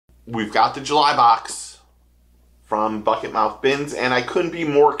we've got the July box from Bucket Mouth Bins, and I couldn't be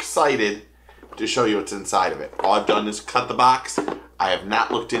more excited to show you what's inside of it. All I've done is cut the box. I have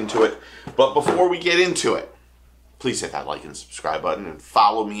not looked into it. But before we get into it, please hit that like and subscribe button and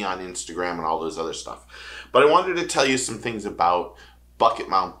follow me on Instagram and all those other stuff. But I wanted to tell you some things about Bucket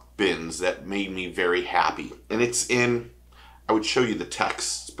Mouth Bins that made me very happy. And it's in, I would show you the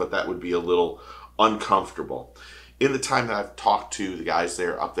text, but that would be a little uncomfortable. In the time that I've talked to the guys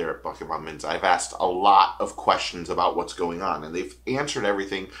up there at Bucket Mouth Bins, I've asked a lot of questions about what's going on, and they've answered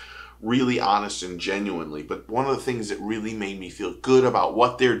everything really honest and genuinely. But one of the things that really made me feel good about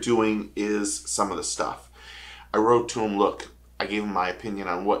what they're doing is some of the stuff. I wrote to them, look, I gave them my opinion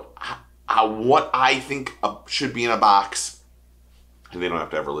on what I think should be in a box. And they don't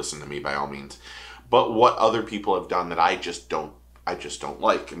have to ever listen to me by all means. But what other people have done that I just don't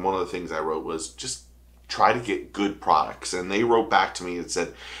like. And one of the things I wrote was just try to get good products. And they wrote back to me and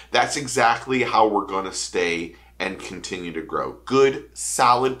said, that's exactly how we're going to stay and continue to grow. Good,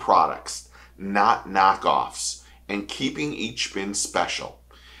 solid products, not knockoffs, and keeping each bin special.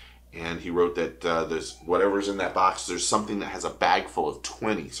 And he wrote that there's whatever's in that box, there's something that has a bag full of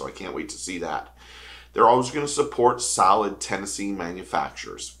 20, so I can't wait to see that. They're always going to support solid Tennessee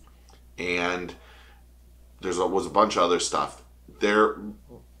manufacturers. And there was a bunch of other stuff.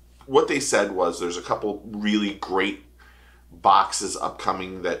 What they said was there's a couple really great boxes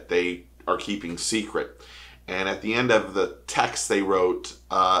upcoming that they are keeping secret. And at the end of the text they wrote,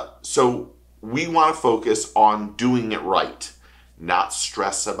 so we want to focus on doing it right, not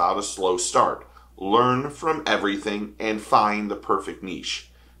stress about a slow start. Learn from everything and find the perfect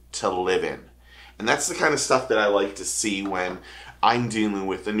niche to live in. And that's the kind of stuff that I like to see when I'm dealing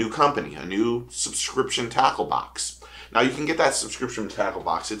with a new company, a new subscription tackle box. Now you can get that subscription tackle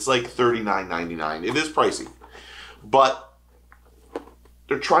box. It's like $39.99. It is pricey. But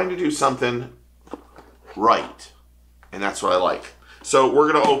they're trying to do something right. And that's what I like. So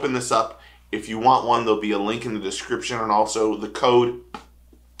we're going to open this up. If you want one, there'll be a link in the description and also the code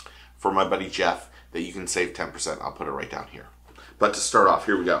for my buddy Jeff that you can save 10%. I'll put it right down here. But to start off,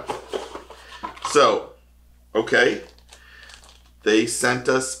 here we go. So, okay. They sent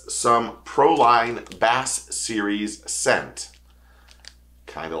us some Proline Bass Series scent.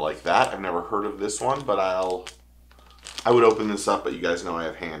 Kind of like that. I've never heard of this one, but I would open this up, but you guys know I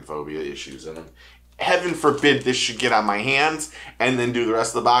have hand phobia issues, and heaven forbid this should get on my hands and then do the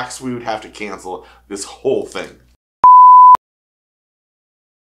rest of the box. We would have to cancel this whole thing.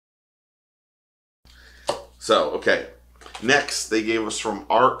 So, okay. Next, they gave us from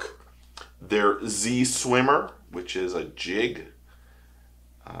ARC their Z Swimmer, which is a jig.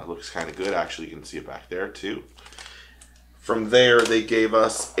 Looks kind of good. Actually, you can see it back there too. From there, they gave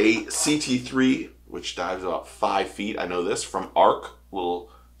us a CT3, which dives about 5 feet. I know this from ARC, little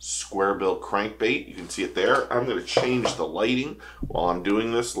square bill crankbait. You can see it there. I'm going to change the lighting while I'm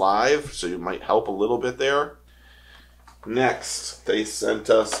doing this live, so you might help a little bit there. Next, they sent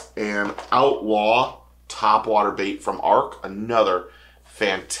us an Outlaw topwater bait from ARC. Another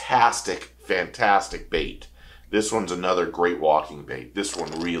fantastic bait. This one's another great walking bait. This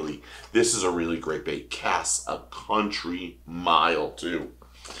is a really great bait. Casts a country mile too.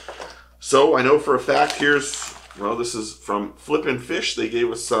 So I know for a fact this is from Flippin' Fish. They gave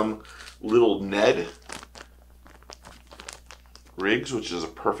us some little Ned rigs, which is a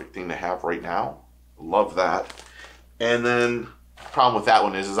perfect thing to have right now. Love that. And then the problem with that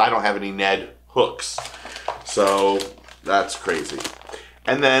one is I don't have any Ned hooks. So that's crazy.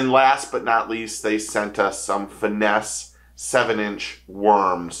 And then last but not least, they sent us some Finesse 7-inch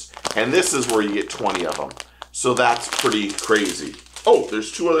worms. And this is where you get 20 of them. So that's pretty crazy. Oh,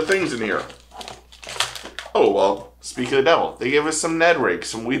 there's 2 other things in here. Oh, well, speaking of the devil, they gave us some Ned rigs,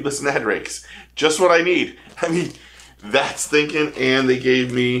 some weedless Ned rigs. Just what I need. I mean, that's thinking. And they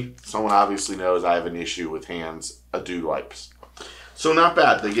gave me, someone obviously knows I have an issue with hands, a dude wipes. So not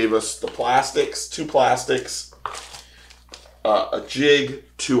bad. They gave us the plastics, 2 plastics. A jig,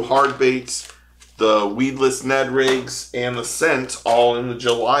 2 hard baits, the weedless Ned rigs, and the scent all in the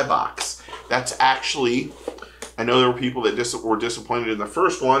July box. That's actually, I know there were people that were disappointed in the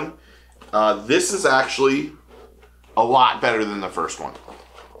first one. This is actually a lot better than the first one.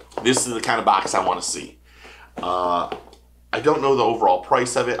 This is the kind of box I want to see. I don't know the overall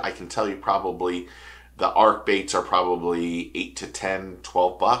price of it. I can tell you probably the ARC baits are probably 8 to 10,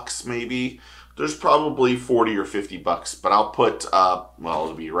 12 bucks maybe. There's probably 40 or 50 bucks, but I'll put, well,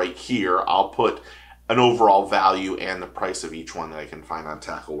 it'll be right here. I'll put an overall value and the price of each one that I can find on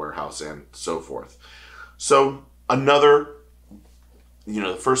Tackle Warehouse and so forth. So another,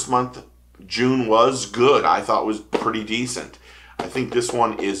 the first month, June was good. I thought was pretty decent. I think this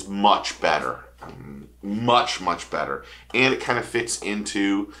one is much better. Much, much better. And it kind of fits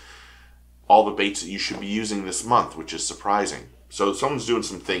into all the baits that you should be using this month, which is surprising. So someone's doing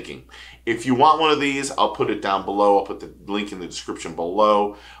some thinking. If you want one of these, I'll put it down below. I'll put the link in the description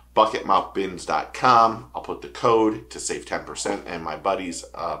below. bucketmouthbins.com. I'll put the code to save 10% and my buddy's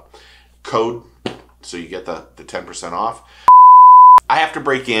code so you get the 10% off. I have to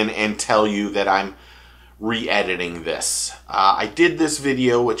break in and tell you that I'm re-editing this. I did this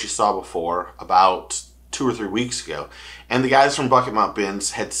video, which you saw before, about 2 or 3 weeks ago, and the guys from Bucket Mouth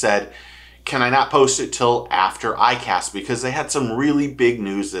Bins had said, can I not post it till after ICAST, because they had some really big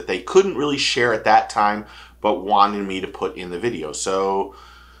news that they couldn't really share at that time but wanted me to put in the video. So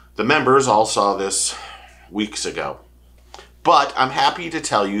the members all saw this weeks ago. But I'm happy to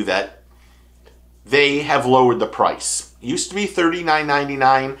tell you that they have lowered the price. It used to be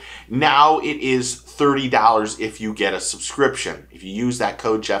 $39.99. Now it is $30 if you get a subscription. If you use that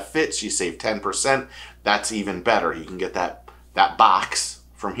code JeffFits, you save 10%. That's even better. You can get that box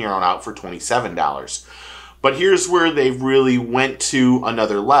from here on out for $27. But here's where they really went to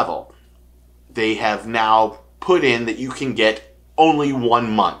another level. They have now put in that you can get only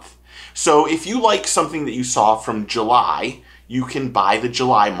 1 month. So if you like something that you saw from July, you can buy the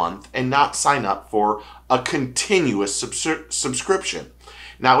July month and not sign up for a continuous subscription.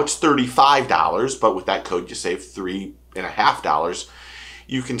 Now it's $35, but with that code you save $3.50.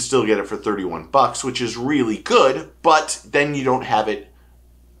 You can still get it for 31 bucks, which is really good, but then you don't have it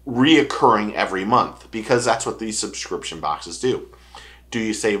reoccurring every month, because that's what these subscription boxes do. Do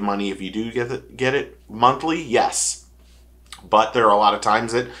you save money if you do get it monthly? Yes. But there are a lot of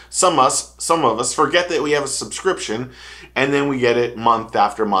times that some of us forget that we have a subscription, and then we get it month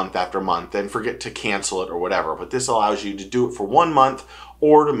after month after month and forget to cancel it or whatever. But this allows you to do it for 1 month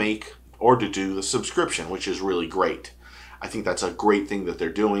or to do the subscription, which is really great. I think that's a great thing that they're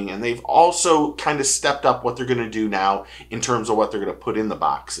doing, and they've also kind of stepped up what they're going to do now in terms of what they're going to put in the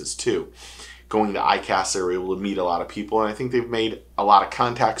boxes too. Going to ICAST, they were able to meet a lot of people, and I think they've made a lot of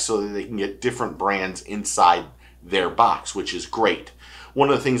contacts so that they can get different brands inside their box, which is great. One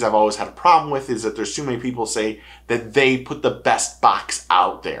of the things I've always had a problem with is that there's too many people say that they put the best box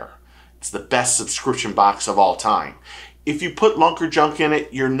out there. It's the best subscription box of all time. If you put Lunker Junk in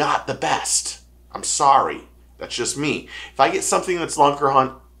it, you're not the best. I'm sorry. That's just me. If I get something that's Lunker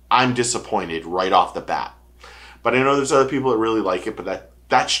Hunt, I'm disappointed right off the bat. But I know there's other people that really like it, but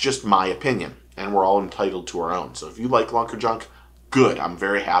that's just my opinion, and we're all entitled to our own. So if you like Lunker Junk, good. I'm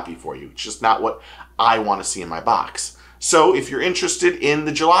very happy for you. It's just not what I want to see in my box. So if you're interested in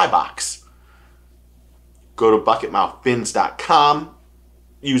the July box, go to bucketmouthbins.com,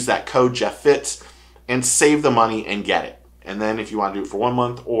 use that code JeffFits, and save the money and get it. And then if you want to do it for 1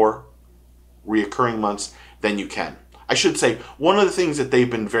 month or reoccurring months, then you can. I should say, one of the things that they've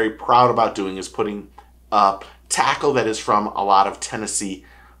been very proud about doing is putting tackle that is from a lot of Tennessee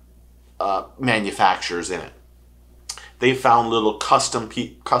manufacturers in it. They found little custom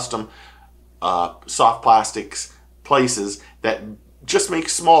soft plastics places that just make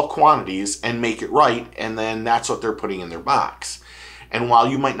small quantities and make it right, and then that's what they're putting in their box. And while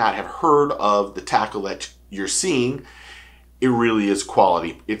you might not have heard of the tackle that you're seeing, it really is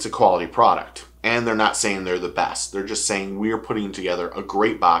quality. It's a quality product. And they're not saying they're the best. They're just saying we're putting together a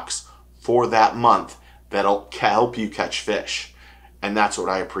great box for that month that'll help you catch fish. And that's what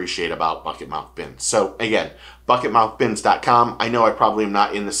I appreciate about Bucket Mouth Bins. So again, bucketmouthbins.com. I know I probably am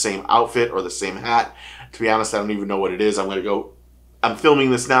not in the same outfit or the same hat. To be honest, I don't even know what it is. I'm filming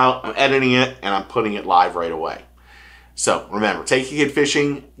this now, I'm editing it, and I'm putting it live right away. So remember, take your kid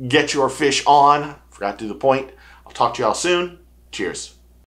fishing, get your fish on. Forgot to do the point. I'll talk to you all soon. Cheers.